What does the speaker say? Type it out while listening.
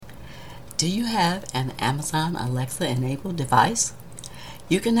Do you have an Amazon Alexa enabled device?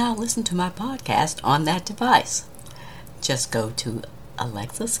 You can now listen to my podcast on that device. Just go to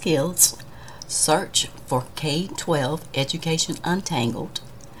Alexa Skills, search for K-12 Education Untangled,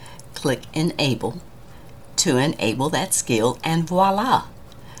 click Enable to enable that skill, and voila!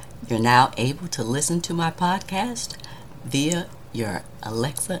 You're now able to listen to my podcast via your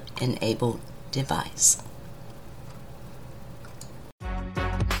Alexa enabled device.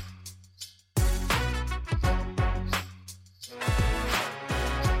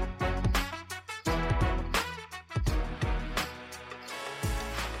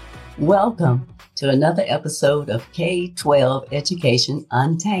 Welcome to another episode of K-12 Education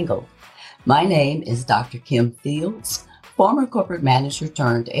Untangled. My name is Dr. Kim Fields, former corporate manager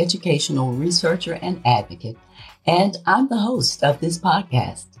turned educational researcher and advocate, and I'm the host of this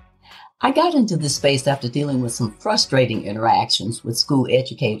podcast. I got into this space after dealing with some frustrating interactions with school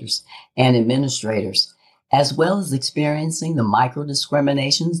educators and administrators, as well as experiencing the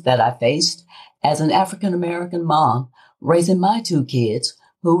micro-discriminations that I faced as an African-American mom raising my two kids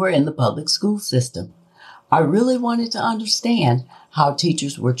who were in the public school system. I really wanted to understand how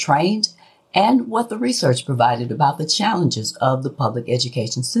teachers were trained and what the research provided about the challenges of the public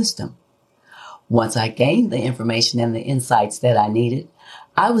education system. Once I gained the information and the insights that I needed,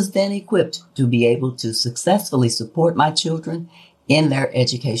 I was then equipped to be able to successfully support my children in their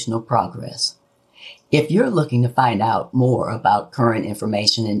educational progress. If you're looking to find out more about current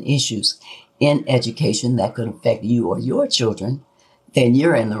information and issues in education that could affect you or your children, then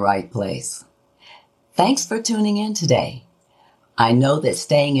you're in the right place. Thanks for tuning in today. I know that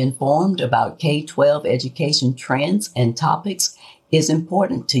staying informed about K-12 education trends and topics is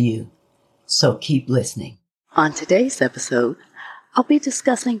important to you, so keep listening. On today's episode, I'll be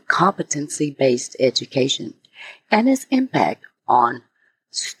discussing competency-based education and its impact on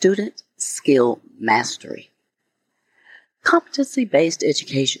student skill mastery. Competency-based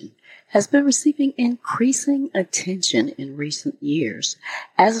education has been receiving increasing attention in recent years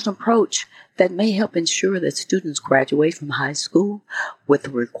as an approach that may help ensure that students graduate from high school with the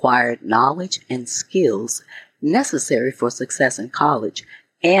required knowledge and skills necessary for success in college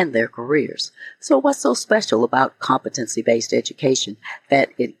and their careers. So what's so special about competency-based education that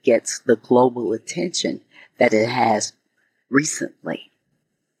it gets the global attention that it has recently?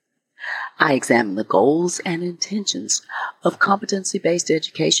 I examine the goals and intentions of competency-based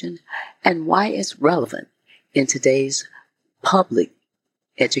education and why it's relevant in today's public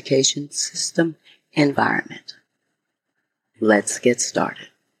education system environment. Let's get started.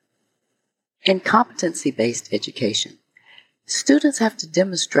 In competency-based education, students have to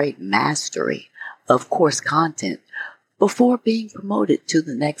demonstrate mastery of course content before being promoted to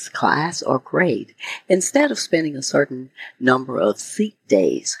the next class or grade, instead of spending a certain number of seat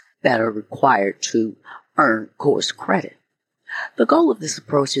days that are required to earn course credit. The goal of this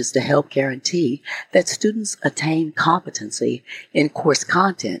approach is to help guarantee that students attain competency in course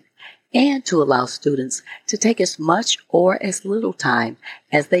content and to allow students to take as much or as little time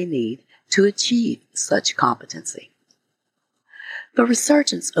as they need to achieve such competency. The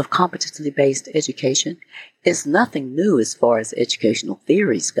resurgence of competency-based education is nothing new as far as educational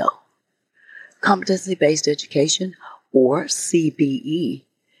theories go. Competency-based education, or CBE,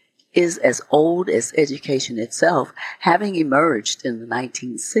 is as old as education itself, having emerged in the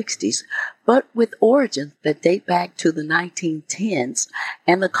 1960s, but with origins that date back to the 1910s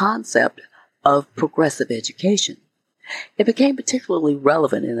and the concept of progressive education. It became particularly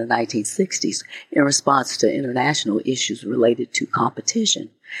relevant in the 1960s in response to international issues related to competition,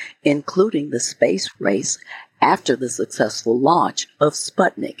 including the space race after the successful launch of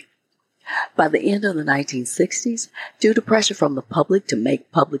Sputnik. By the end of the 1960s, due to pressure from the public to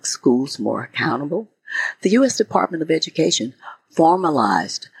make public schools more accountable, the U.S. Department of Education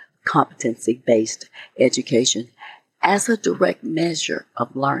formalized competency-based education as a direct measure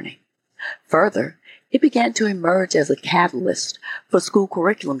of learning. Further, it began to emerge as a catalyst for school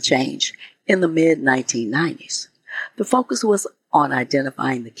curriculum change in the mid-1990s. The focus was on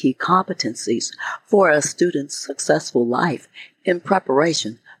identifying the key competencies for a student's successful life in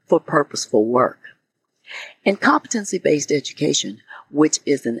preparation for purposeful work. In competency-based education, which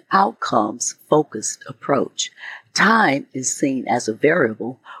is an outcomes-focused approach, time is seen as a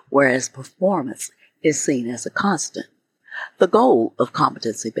variable, whereas performance is seen as a constant. The goal of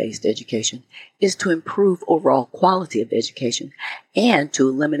competency-based education is to improve overall quality of education and to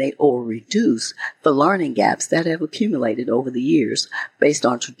eliminate or reduce the learning gaps that have accumulated over the years based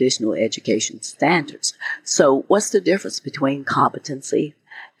on traditional education standards. So what's the difference between competency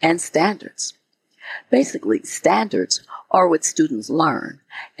and standards? Basically, standards are what students learn,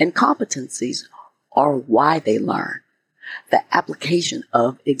 and competencies are why they learn. The application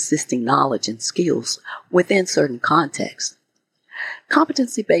of existing knowledge and skills within certain contexts.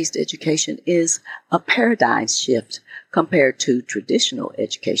 Competency-based education is a paradigm shift compared to traditional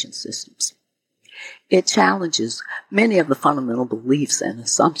education systems. It challenges many of the fundamental beliefs and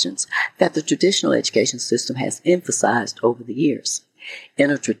assumptions that the traditional education system has emphasized over the years. In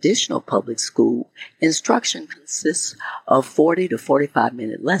a traditional public school, instruction consists of 40 to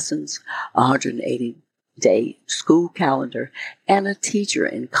 45-minute lessons, 180-day school calendar, and a teacher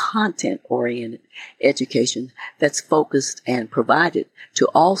and content-oriented education that's focused and provided to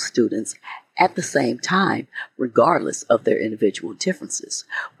all students at the same time, regardless of their individual differences.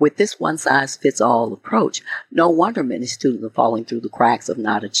 With this one-size-fits-all approach, no wonder many students are falling through the cracks of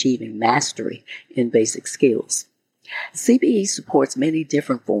not achieving mastery in basic skills. CBE supports many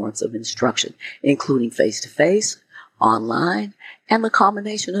different forms of instruction, including face-to-face, online, and the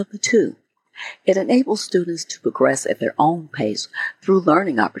combination of the two. It enables students to progress at their own pace through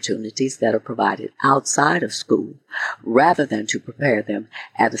learning opportunities that are provided outside of school, rather than to prepare them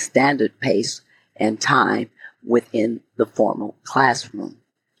at a standard pace and time within the formal classroom.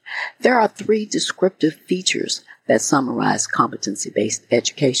 There are 3 descriptive features that summarize competency-based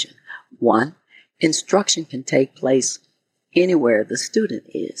education. 1, instruction can take place anywhere the student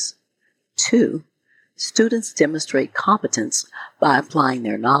is. 2, students demonstrate competence by applying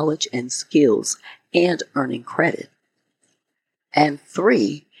their knowledge and skills and earning credit. And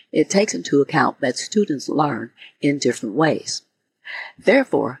 3, it takes into account that students learn in different ways.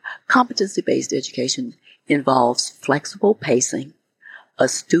 Therefore, competency-based education involves flexible pacing, a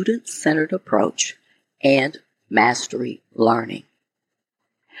student-centered approach, and mastery learning.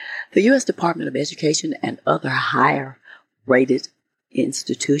 The U.S. Department of Education and other higher-rated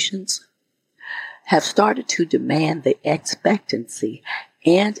institutions have started to demand the expectancy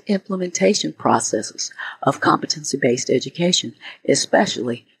and implementation processes of competency-based education,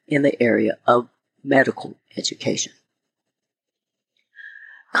 especially in the area of medical education.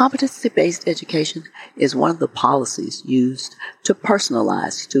 Competency-based education is one of the policies used to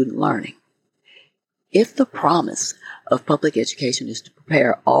personalize student learning. If the promise of public education is to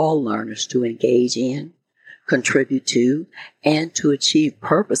prepare all learners to engage in, contribute to, and to achieve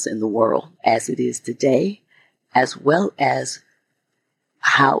purpose in the world as it is today, as well as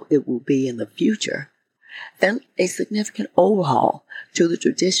how it will be in the future, then a significant overhaul to the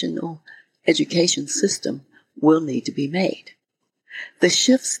traditional education system will need to be made. The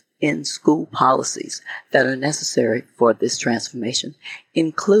shifts in school policies that are necessary for this transformation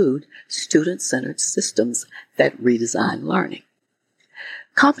include student-centered systems that redesign learning.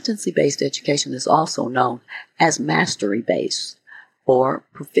 Competency-based education is also known as mastery-based or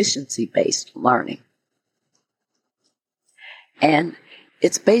proficiency-based learning. And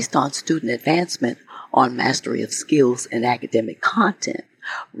it's based on student advancement on mastery of skills and academic content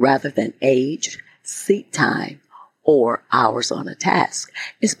rather than age, seat time, or hours on a task.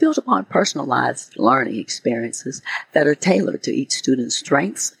 It's built upon personalized learning experiences that are tailored to each student's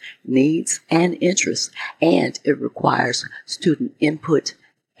strengths, needs, and interests, and it requires student input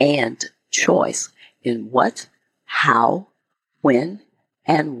and choice in what, how, when,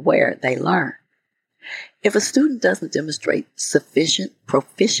 and where they learn. If a student doesn't demonstrate sufficient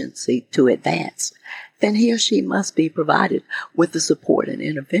proficiency to advance, then he or she must be provided with the support and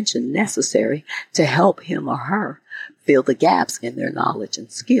intervention necessary to help him or her fill the gaps in their knowledge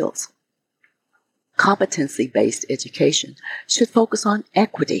and skills. Competency-based education should focus on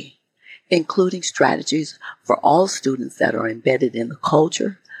equity, including strategies for all students that are embedded in the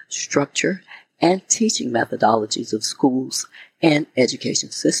culture, structure, and teaching methodologies of schools and education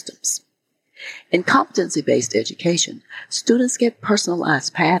systems. In competency-based education, students get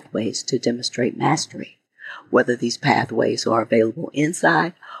personalized pathways to demonstrate mastery, whether these pathways are available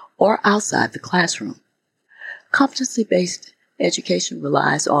inside or outside the classroom. Competency-based education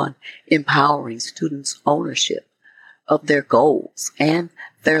relies on empowering students' ownership of their goals and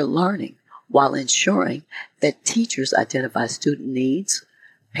their learning while ensuring that teachers identify student needs,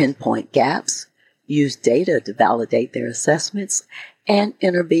 pinpoint gaps, use data to validate their assessments, and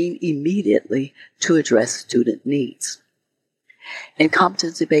intervene immediately to address student needs. In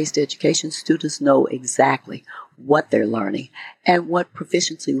competency-based education, students know exactly what they're learning and what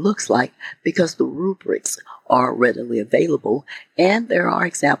proficiency looks like because the rubrics are readily available and there are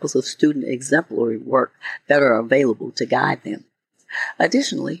examples of student exemplary work that are available to guide them.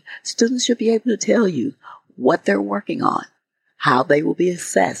 Additionally, students should be able to tell you what they're working on, how they will be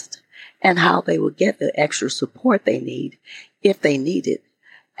assessed, and how they will get the extra support they need if they need it,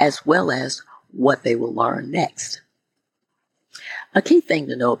 as well as what they will learn next. A key thing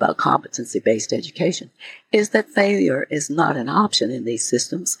to know about competency-based education is that failure is not an option in these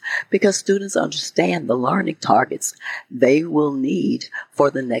systems because students understand the learning targets they will need for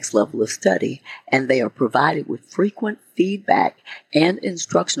the next level of study, and they are provided with frequent feedback and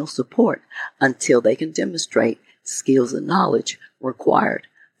instructional support until they can demonstrate skills and knowledge required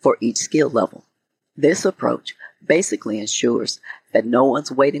for each skill level. This approach basically ensures that no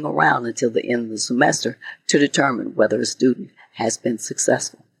one's waiting around until the end of the semester to determine whether a student has been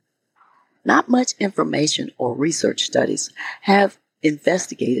successful. Not much information or research studies have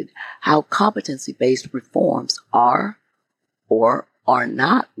investigated how competency-based reforms are or are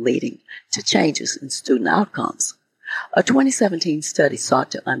not leading to changes in student outcomes. A 2017 study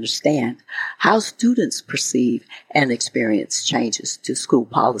sought to understand how students perceive and experience changes to school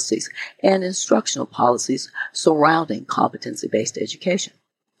policies and instructional policies surrounding competency-based education.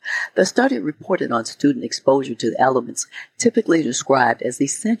 The study reported on student exposure to elements typically described as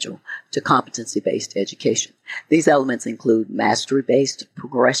essential to competency-based education. These elements include mastery-based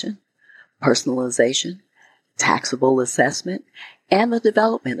progression, personalization, taxable assessment, and the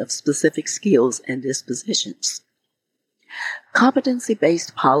development of specific skills and dispositions.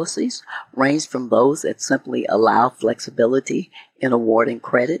 Competency-based policies range from those that simply allow flexibility in awarding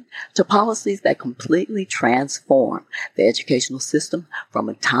credit to policies that completely transform the educational system from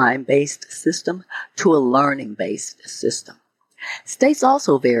a time-based system to a learning-based system. States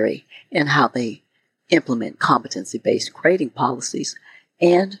also vary in how they implement competency-based grading policies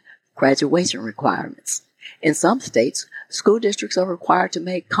and graduation requirements. In some states, school districts are required to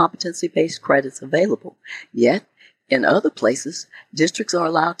make competency-based credits available, yet in other places, districts are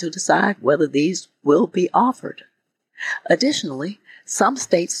allowed to decide whether these will be offered. Additionally, some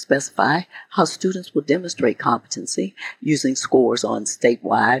states specify how students will demonstrate competency using scores on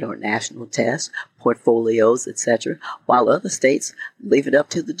statewide or national tests, portfolios, etc., while other states leave it up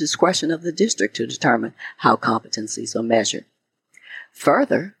to the discretion of the district to determine how competencies are measured.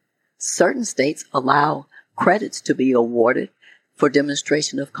 Further, certain states allow credits to be awarded for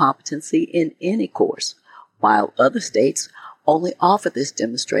demonstration of competency in any course, while other states only offer this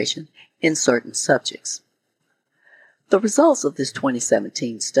demonstration in certain subjects. The results of this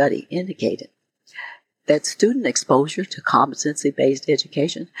 2017 study indicated that student exposure to competency-based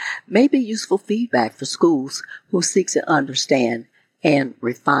education may be useful feedback for schools who seek to understand and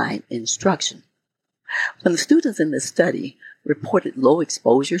refine instruction. When the students in this study reported low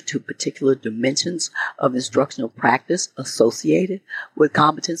exposure to particular dimensions of instructional practice associated with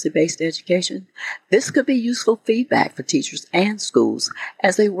competency-based education, this could be useful feedback for teachers and schools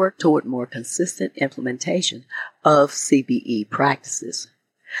as they work toward more consistent implementation of CBE practices.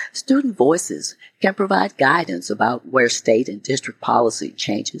 Student voices can provide guidance about where state and district policy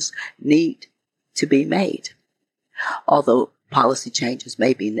changes need to be made. Although policy changes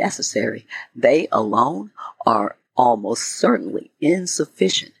may be necessary, they alone are almost certainly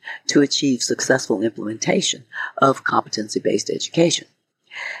insufficient to achieve successful implementation of competency-based education.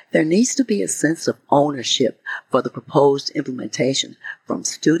 There needs to be a sense of ownership for the proposed implementation from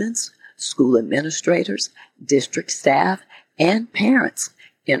students, school administrators, district staff, and parents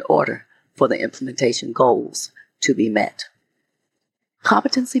in order for the implementation goals to be met.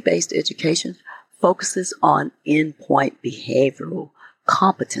 Competency-based education focuses on endpoint behavioral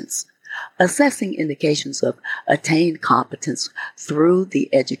competence, assessing indications of attained competence through the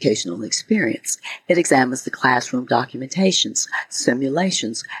educational experience. It examines the classroom documentations,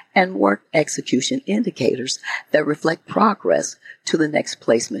 simulations, and work execution indicators that reflect progress to the next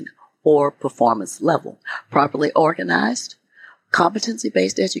placement or performance level. Properly organized,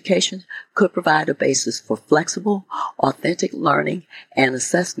 competency-based education could provide a basis for flexible, authentic learning and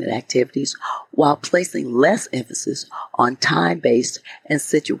assessment activities while placing less emphasis on time-based and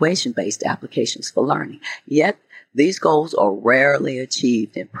situation-based applications for learning. Yet, these goals are rarely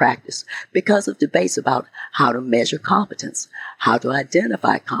achieved in practice because of debates about how to measure competence, how to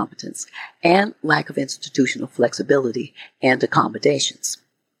identify competence, and lack of institutional flexibility and accommodations.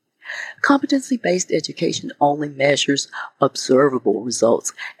 Competency-based education only measures observable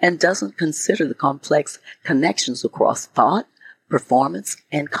results and doesn't consider the complex connections across thought, performance,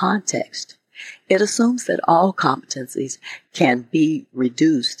 and context. It assumes that all competencies can be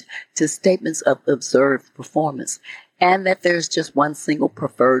reduced to statements of observed performance and that there's just one single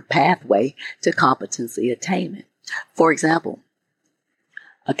preferred pathway to competency attainment. For example,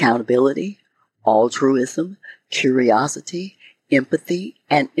 accountability, altruism, curiosity, empathy,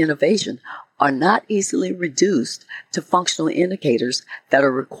 and innovation are not easily reduced to functional indicators that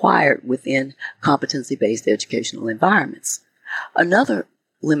are required within competency-based educational environments. Another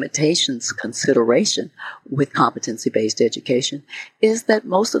limitations consideration with competency-based education is that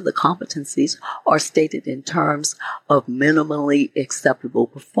most of the competencies are stated in terms of minimally acceptable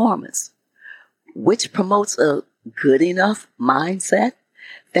performance, which promotes a good enough mindset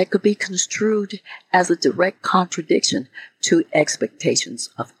that could be construed as a direct contradiction to expectations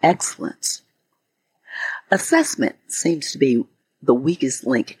of excellence. Assessment seems to be the weakest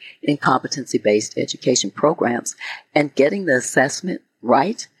link in competency-based education programs, and getting the assessment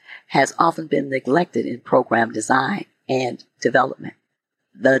right has often been neglected in program design and development.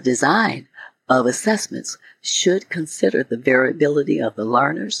 The design of assessments should consider the variability of the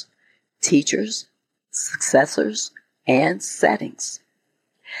learners, teachers, successors, and settings.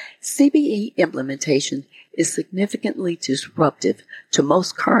 CBE implementation is significantly disruptive to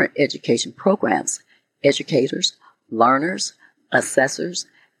most current education programs, educators, learners, assessors,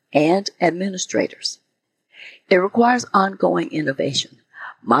 and administrators. It requires ongoing innovation,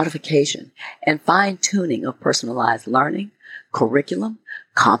 modification, and fine-tuning of personalized learning, curriculum,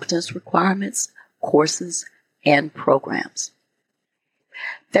 competence requirements, courses, and programs.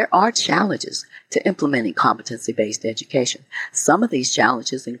 There are challenges to implementing competency-based education. Some of these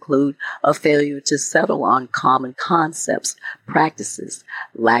challenges include a failure to settle on common concepts, practices,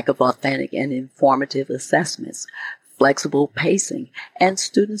 lack of authentic and informative assessments, flexible pacing, and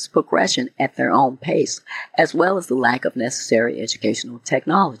students' progression at their own pace, as well as the lack of necessary educational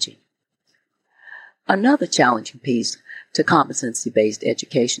technology. Another challenging piece to competency-based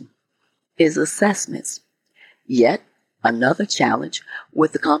education is assessments. Yet, another challenge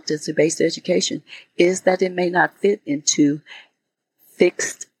with the competency-based education is that it may not fit into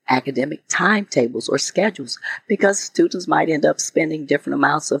fixed academic timetables or schedules because students might end up spending different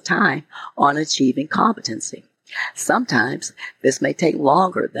amounts of time on achieving competency. Sometimes this may take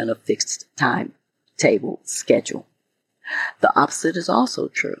longer than a fixed timetable schedule. The opposite is also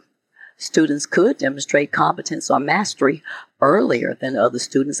true. Students could demonstrate competence or mastery earlier than other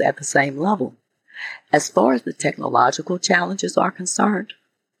students at the same level. As far as the technological challenges are concerned,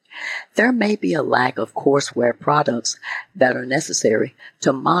 there may be a lack of courseware products that are necessary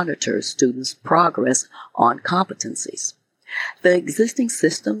to monitor students' progress on competencies. The existing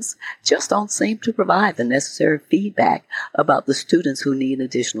systems just don't seem to provide the necessary feedback about the students who need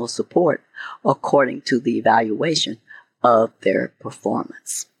additional support according to the evaluation of their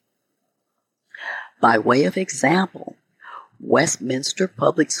performance. By way of example, Westminster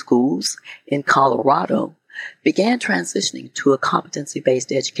Public Schools in Colorado began transitioning to a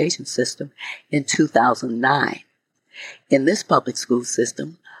competency-based education system in 2009. In this public school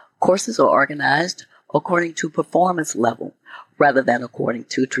system, courses are organized according to performance level rather than according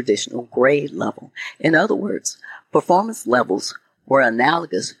to traditional grade level. In other words, performance levels were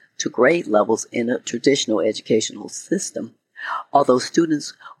analogous to grade levels in a traditional educational system, although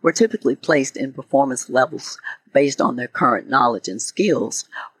students were typically placed in performance levels based on their current knowledge and skills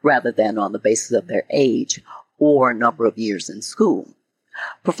rather than on the basis of their age or number of years in school.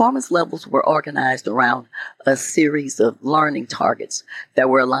 Performance levels were organized around a series of learning targets that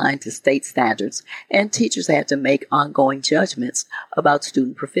were aligned to state standards, and teachers had to make ongoing judgments about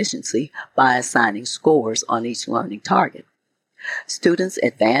student proficiency by assigning scores on each learning target. Students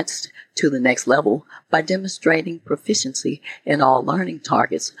advanced to the next level by demonstrating proficiency in all learning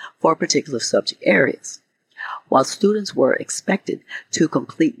targets for particular subject areas. While students were expected to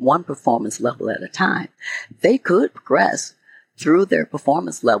complete one performance level at a time, they could progress through their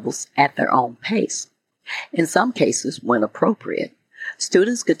performance levels at their own pace. In some cases, when appropriate,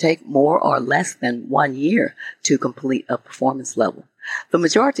 students could take more or less than 1 year to complete a performance level. The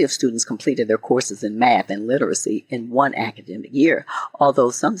majority of students completed their courses in math and literacy in one academic year,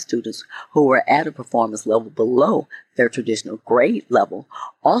 although some students who were at a performance level below their traditional grade level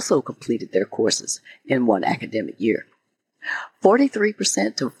also completed their courses in one academic year.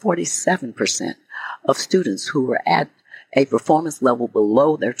 43% to 47% of students who were at a performance level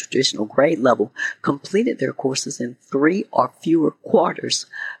below their traditional grade level completed their courses in 3 or fewer quarters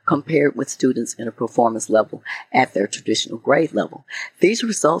compared with students in a performance level at their traditional grade level. These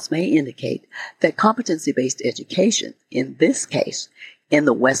results may indicate that competency-based education, in this case, in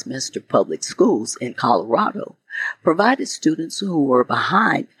the Westminster Public Schools in Colorado, provided students who were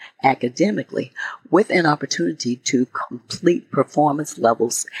behind academically with an opportunity to complete performance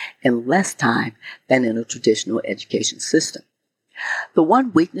levels in less time than in a traditional education system. The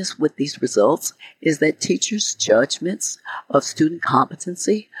one weakness with these results is that teachers' judgments of student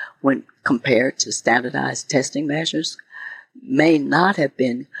competency when compared to standardized testing measures may not have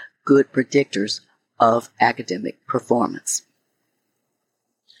been good predictors of academic performance.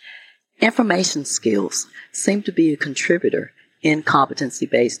 Information skills seem to be a contributor in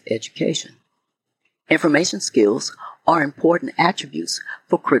competency-based education. Information skills are important attributes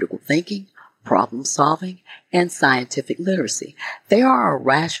for critical thinking, problem solving, and scientific literacy. They are a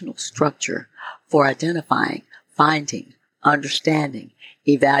rational structure for identifying, finding, understanding,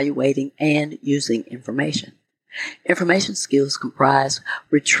 evaluating, and using information. Information skills comprise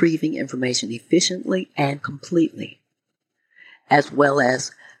retrieving information efficiently and completely, as well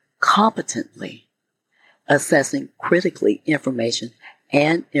as competently assessing critically information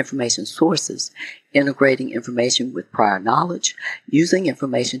and information sources, integrating information with prior knowledge, using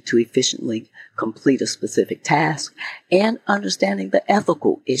information to efficiently complete a specific task, and understanding the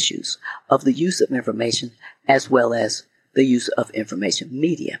ethical issues of the use of information as well as the use of information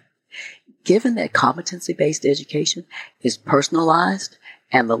media. Given that competency-based education is personalized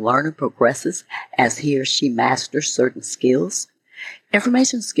and the learner progresses as he or she masters certain skills,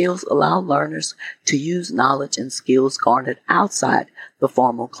 information skills allow learners to use knowledge and skills garnered outside the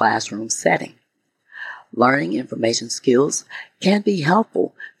formal classroom setting. Learning information skills can be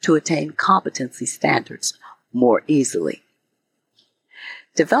helpful to attain competency standards more easily.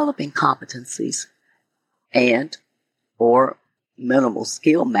 Developing competencies and or minimal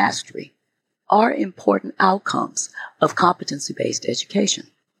skill mastery are important outcomes of competency-based education.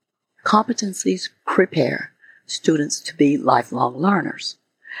 Competencies prepare students to be lifelong learners.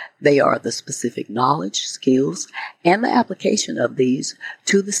 They are the specific knowledge, skills, and the application of these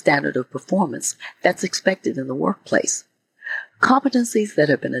to the standard of performance that's expected in the workplace. Competencies that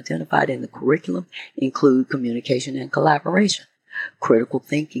have been identified in the curriculum include communication and collaboration, critical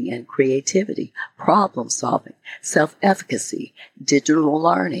thinking and creativity, problem solving, self-efficacy, digital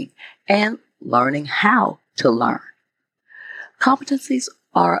learning, and learning how to learn. Competencies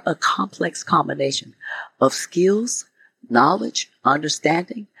are a complex combination of skills, knowledge,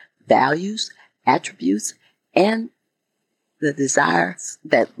 understanding, values, attributes, and the desires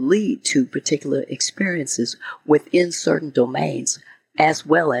that lead to particular experiences within certain domains as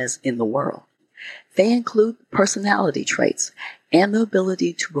well as in the world. They include personality traits and the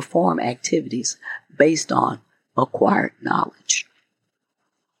ability to perform activities based on acquired knowledge.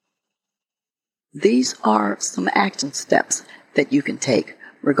 These are some action steps that you can take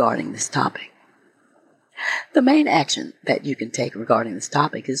regarding this topic. The main action that you can take regarding this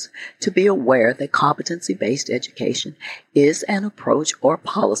topic is to be aware that competency-based education is an approach or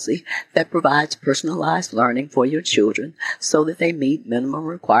policy that provides personalized learning for your children so that they meet minimum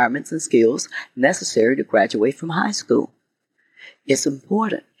requirements and skills necessary to graduate from high school. It's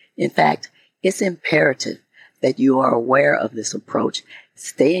important. In fact, it's imperative that you are aware of this approach,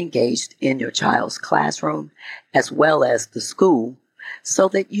 stay engaged in your child's classroom as well as the school so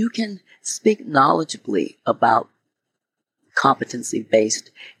that you can speak knowledgeably about competency-based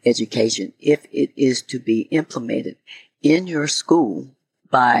education if it is to be implemented in your school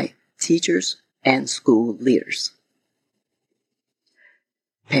by teachers and school leaders.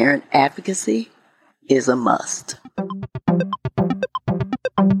 Parent advocacy is a must.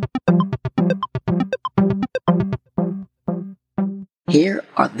 Here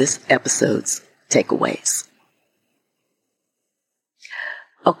are this episode's takeaways.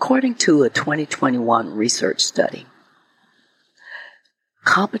 According to a 2021 research study,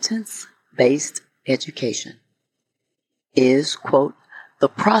 competence-based education is, quote, the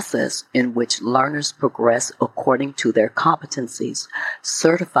process in which learners progress according to their competencies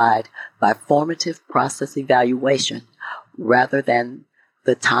certified by formative process evaluation rather than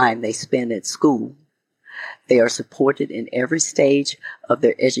the time they spend at school. They are supported in every stage of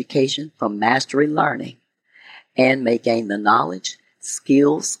their education from mastery learning and may gain the knowledge,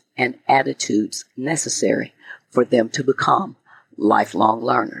 skills, and attitudes necessary for them to become lifelong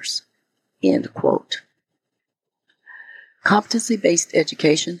learners, end quote. Competency-based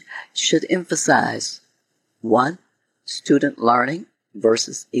education should emphasize 1. Student learning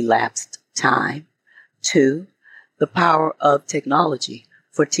versus elapsed time. 2. The power of technology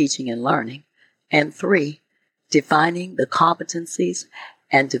for teaching and learning. And 3. Defining the competencies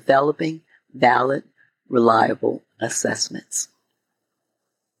and developing valid, reliable assessments.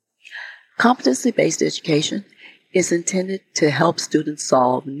 Competency-based education is intended to help students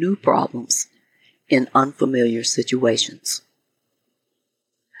solve new problems in unfamiliar situations.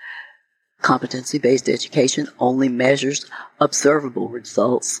 Competency-based education only measures observable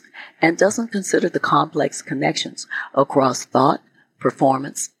results and doesn't consider the complex connections across thought,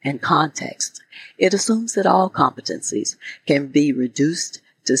 performance, and context. It assumes that all competencies can be reduced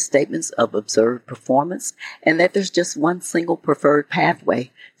to statements of observed performance and that there's just one single preferred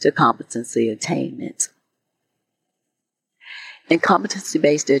pathway to competency attainment. In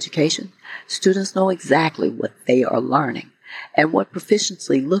competency-based education, students know exactly what they are learning. and what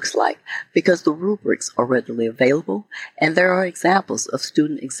proficiency looks like because the rubrics are readily available and there are examples of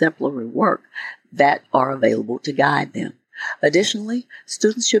student exemplary work that are available to guide them. Additionally,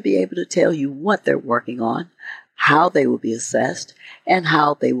 students should be able to tell you what they're working on, how they will be assessed, and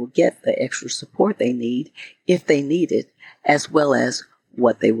how they will get the extra support they need if they need it, as well as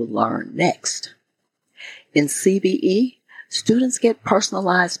what they will learn next. In CBE, students get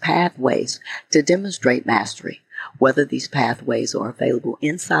personalized pathways to demonstrate mastery, whether these pathways are available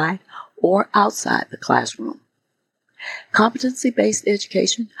inside or outside the classroom. Competency-based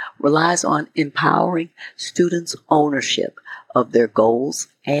education relies on empowering students' ownership of their goals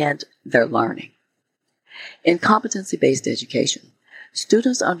and their learning. In competency-based education,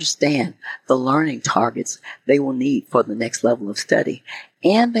 students understand the learning targets they will need for the next level of study,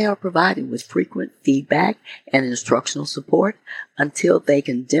 and they are provided with frequent feedback and instructional support until they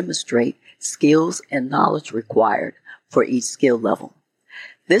can demonstrate skills and knowledge required for each skill level.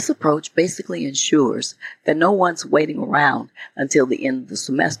 This approach basically ensures that no one's waiting around until the end of the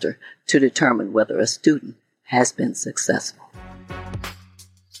semester to determine whether a student has been successful.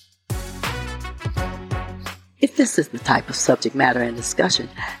 If this is the type of subject matter and discussion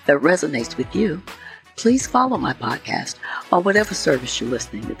that resonates with you, please follow my podcast on whatever service you're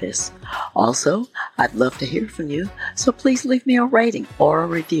listening to this. Also, I'd love to hear from you, so please leave me a rating or a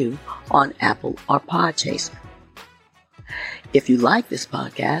review on Apple or Podchaser. If you like this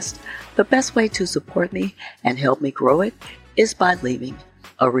podcast, the best way to support me and help me grow it is by leaving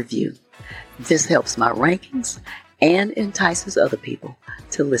a review. This helps my rankings and entices other people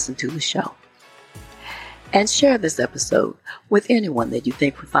to listen to the show. And share this episode with anyone that you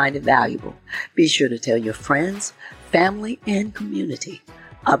think would find it valuable. Be sure to tell your friends, family, and community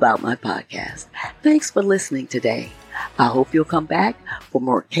about my podcast. Thanks for listening today. I hope you'll come back for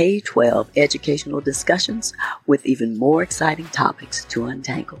more K-12 educational discussions with even more exciting topics to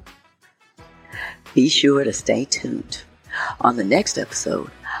untangle. Be sure to stay tuned. On the next episode,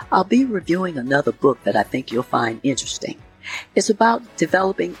 I'll be reviewing another book that I think you'll find interesting. It's about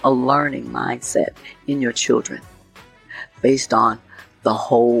developing a learning mindset in your children based on the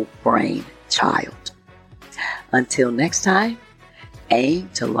whole brain child. Until next time, aim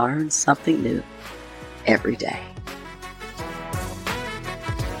to learn something new every day.